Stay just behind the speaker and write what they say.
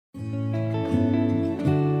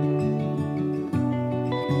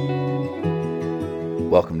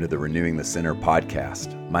Welcome to the Renewing the Center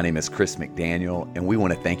podcast. My name is Chris McDaniel, and we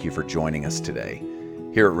want to thank you for joining us today.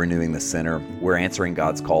 Here at Renewing the Center, we're answering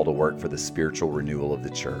God's call to work for the spiritual renewal of the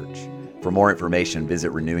church. For more information,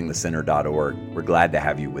 visit renewingthecenter.org. We're glad to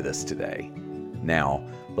have you with us today. Now,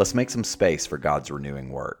 let's make some space for God's renewing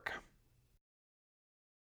work.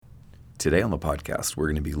 Today on the podcast, we're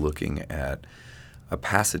going to be looking at a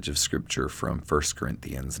passage of Scripture from 1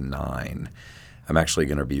 Corinthians 9. I'm actually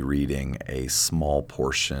going to be reading a small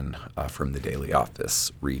portion from the Daily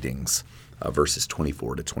Office readings, verses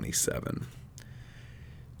 24 to 27.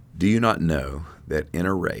 Do you not know that in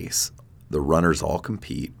a race, the runners all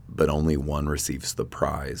compete, but only one receives the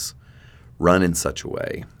prize? Run in such a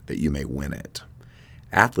way that you may win it.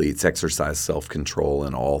 Athletes exercise self-control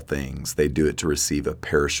in all things. They do it to receive a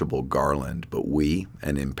perishable garland, but we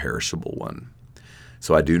an imperishable one.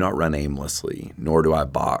 So I do not run aimlessly, nor do I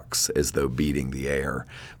box as though beating the air,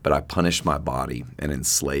 but I punish my body and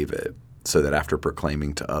enslave it, so that after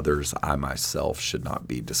proclaiming to others, I myself should not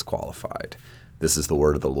be disqualified. This is the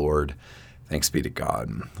word of the Lord. Thanks be to God.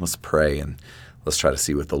 Let's pray and let's try to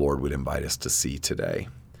see what the Lord would invite us to see today.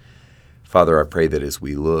 Father, I pray that as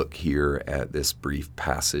we look here at this brief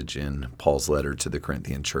passage in Paul's letter to the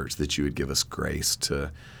Corinthian church, that you would give us grace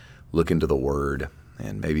to look into the Word,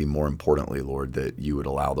 and maybe more importantly, Lord, that you would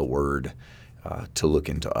allow the Word to look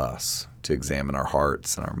into us, to examine our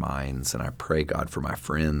hearts and our minds. And I pray, God, for my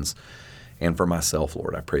friends and for myself,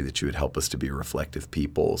 Lord, I pray that you would help us to be reflective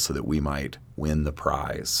people so that we might win the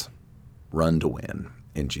prize, run to win.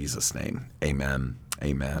 In Jesus' name, amen,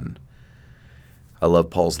 amen. I love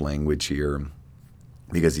Paul's language here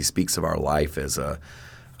because he speaks of our life as a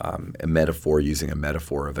metaphor, using a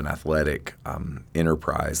metaphor of an athletic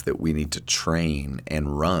enterprise that we need to train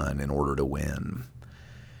and run in order to win.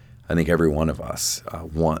 I think every one of us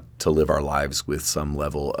want to live our lives with some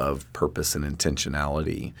level of purpose and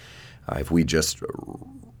intentionality. If we just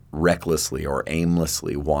recklessly or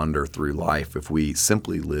aimlessly wander through life, if we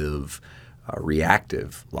simply live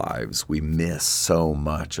reactive lives, we miss so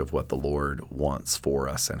much of what the Lord wants for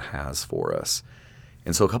us and has for us.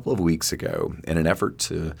 And so a couple of weeks ago, in an effort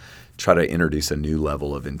to try to introduce a new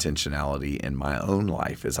level of intentionality in my own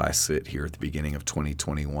life as I sit here at the beginning of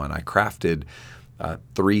 2021, I crafted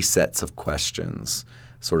 3 sets of questions,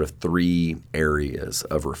 sort of 3 areas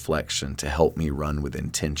of reflection to help me run with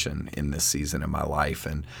intention in this season in my life.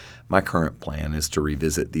 And my current plan is to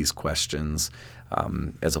revisit these questions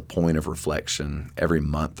as a point of reflection every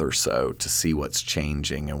month or so to see what's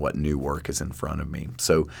changing and what new work is in front of me.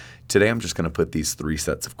 So today I'm just going to put these 3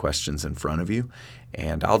 sets of questions in front of you,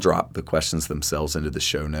 and I'll drop the questions themselves into the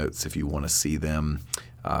show notes if you want to see them,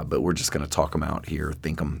 but we're just going to talk them out here,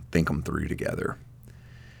 think them through together.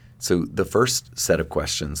 So the first set of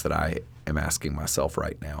questions that I am asking myself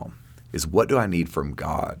right now is, what do I need from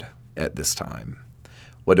God at this time?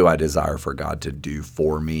 What do I desire for God to do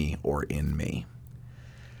for me or in me?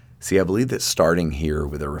 See, I believe that starting here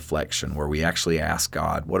with a reflection where we actually ask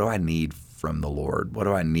God, what do I need from the Lord? What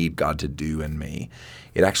do I need God to do in me?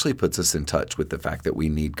 It actually puts us in touch with the fact that we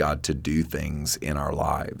need God to do things in our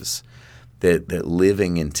lives. That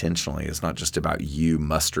living intentionally is not just about you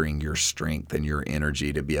mustering your strength and your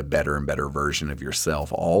energy to be a better and better version of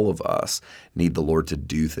yourself. All of us need the Lord to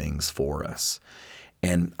do things for us.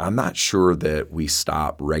 And I'm not sure that we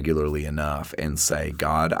stop regularly enough and say,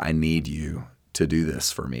 God, I need you to do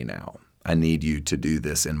this for me now. I need you to do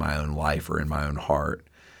this in my own life or in my own heart.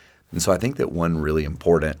 And so I think that one really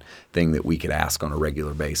important thing that we could ask on a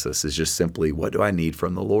regular basis is just simply, what do I need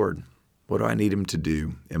from the Lord? What do I need him to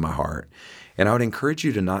do in my heart? And I would encourage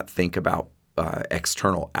you to not think about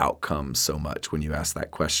external outcomes so much when you ask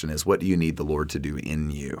that question, is what do you need the Lord to do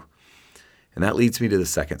in you? And that leads me to the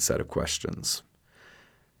second set of questions.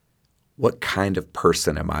 What kind of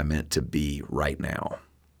person am I meant to be right now?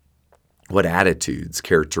 What attitudes,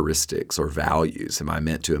 characteristics, or values am I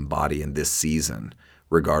meant to embody in this season,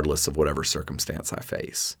 regardless of whatever circumstance I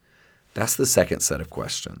face? That's the second set of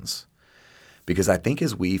questions. Because I think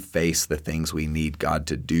as we face the things we need God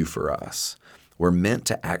to do for us, we're meant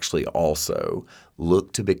to actually also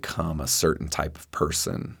look to become a certain type of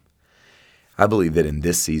person. I believe that in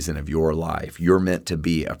this season of your life, you're meant to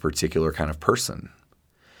be a particular kind of person.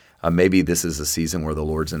 Maybe this is a season where the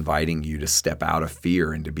Lord's inviting you to step out of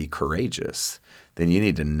fear and to be courageous. Then you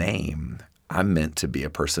need to name, I'm meant to be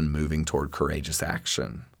a person moving toward courageous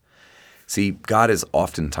action. See, God is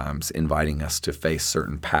oftentimes inviting us to face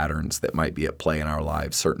certain patterns that might be at play in our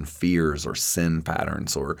lives, certain fears or sin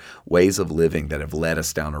patterns or ways of living that have led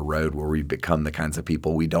us down a road where we become the kinds of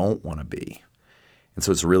people we don't want to be. And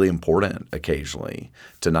so it's really important occasionally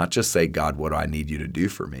to not just say, God, what do I need you to do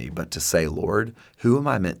for me? But to say, Lord, who am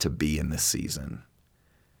I meant to be in this season?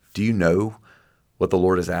 Do you know what the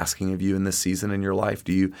Lord is asking of you in this season in your life?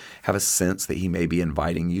 Do you have a sense that he may be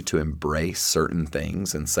inviting you to embrace certain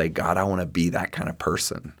things and say, God, I want to be that kind of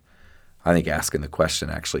person? I think asking the question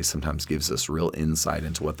actually sometimes gives us real insight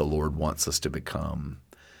into what the Lord wants us to become.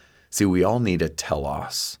 See, we all need a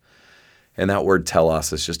telos. And that word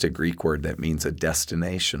telos is just a Greek word that means a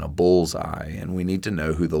destination, a bullseye, and we need to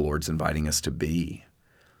know who the Lord's inviting us to be.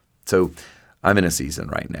 So I'm in a season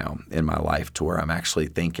right now in my life to where I'm actually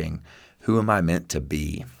thinking, who am I meant to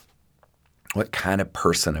be? What kind of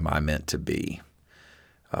person am I meant to be?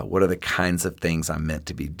 What are the kinds of things I'm meant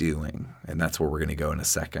to be doing? And that's where we're going to go in a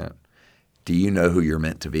second. Do you know who you're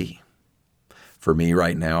meant to be? For me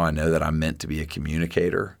right now, I know that I'm meant to be a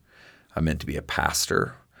communicator. I'm meant to be a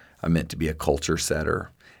pastor. I'm meant to be a culture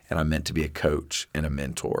setter, and I'm meant to be a coach and a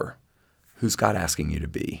mentor. Who's God asking you to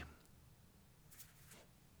be?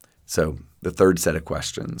 So the third set of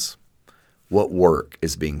questions, what work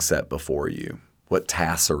is being set before you? What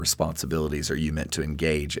tasks or responsibilities are you meant to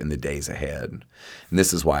engage in the days ahead? And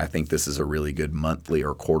this is why I think this is a really good monthly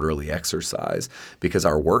or quarterly exercise, because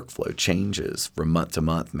our workflow changes from month to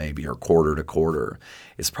month maybe, or quarter to quarter.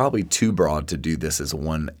 It's probably too broad to do this as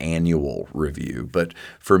one annual review, but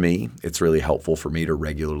for me, it's really helpful for me to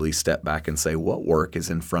regularly step back and say, what work is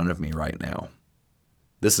in front of me right now?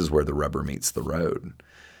 This is where the rubber meets the road.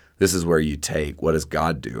 This is where you take, what is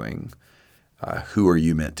God doing? Who are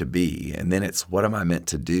you meant to be? And then it's, what am I meant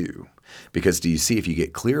to do? Because do you see, if you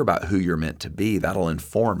get clear about who you're meant to be, that'll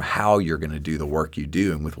inform how you're going to do the work you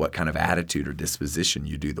do and with what kind of attitude or disposition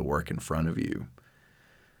you do the work in front of you.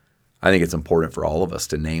 I think it's important for all of us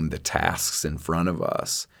to name the tasks in front of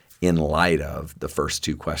us in light of the first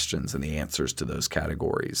two questions and the answers to those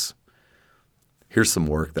categories. Here's some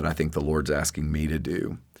work that I think the Lord's asking me to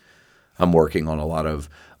do. I'm working on a lot of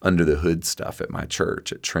under the hood stuff at my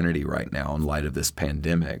church at Trinity right now in light of this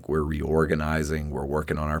pandemic. We're reorganizing. We're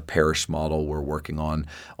working on our parish model. We're working on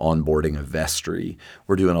onboarding a vestry.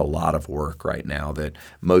 We're doing a lot of work right now that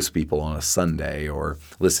most people on a Sunday or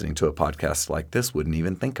listening to a podcast like this wouldn't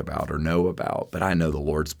even think about or know about. But I know the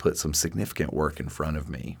Lord's put some significant work in front of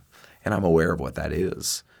me, and I'm aware of what that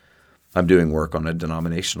is. I'm doing work on a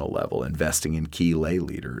denominational level, investing in key lay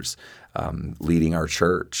leaders, leading our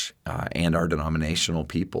church and our denominational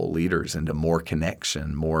people, leaders, into more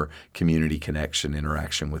connection, more community connection,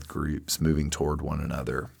 interaction with groups, moving toward one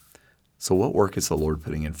another. So what work is the Lord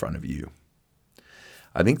putting in front of you?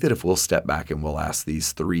 I think that if we'll step back and we'll ask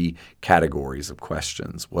these three categories of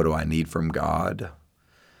questions, what do I need from God?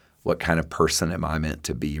 What kind of person am I meant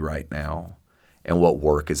to be right now? And what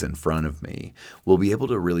work is in front of me, we'll be able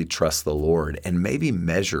to really trust the Lord and maybe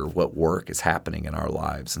measure what work is happening in our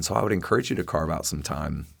lives. And so I would encourage you to carve out some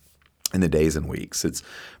time in the days and weeks. It's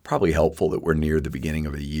probably helpful that we're near the beginning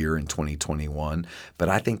of a year in 2021, but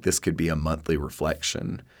I think this could be a monthly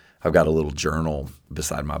reflection. I've got a little journal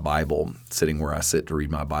beside my Bible, sitting where I sit to read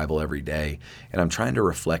my Bible every day, and I'm trying to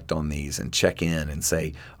reflect on these and check in and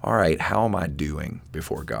say, all right, how am I doing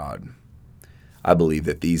before God? I believe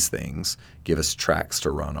that these things give us tracks to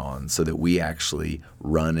run on so that we actually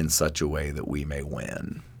run in such a way that we may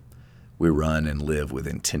win. We run and live with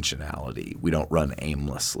intentionality. We don't run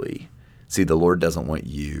aimlessly. See, the Lord doesn't want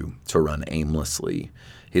you to run aimlessly.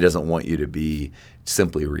 He doesn't want you to be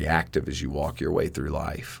simply reactive as you walk your way through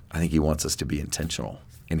life. I think He wants us to be intentional.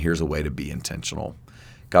 And here's a way to be intentional.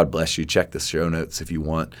 God bless you. Check the show notes if you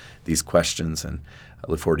want these questions, and I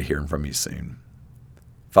look forward to hearing from you soon.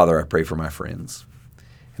 Father, I pray for my friends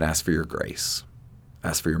and ask for your grace,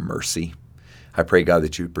 ask for your mercy. I pray, God,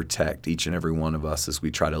 that you would protect each and every one of us as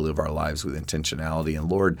we try to live our lives with intentionality. And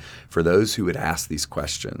Lord, for those who would ask these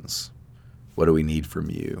questions, what do we need from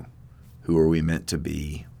you? Who are we meant to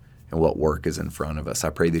be? And what work is in front of us? I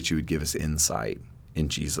pray that you would give us insight. In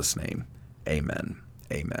Jesus' name, amen.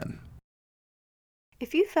 Amen.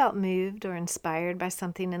 If you felt moved or inspired by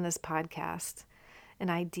something in this podcast, an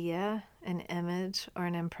idea, an image, or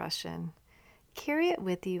an impression, carry it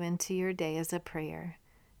with you into your day as a prayer,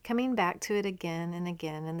 coming back to it again and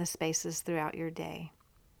again in the spaces throughout your day.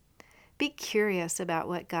 Be curious about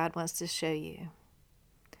what God wants to show you.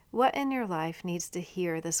 What in your life needs to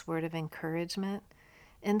hear this word of encouragement,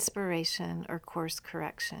 inspiration, or course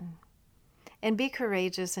correction? And be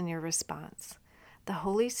courageous in your response. The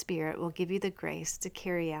Holy Spirit will give you the grace to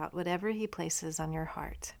carry out whatever He places on your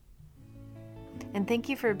heart. And thank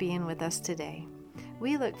you for being with us today.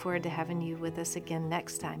 We look forward to having you with us again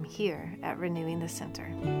next time here at Renewing the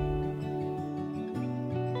Center.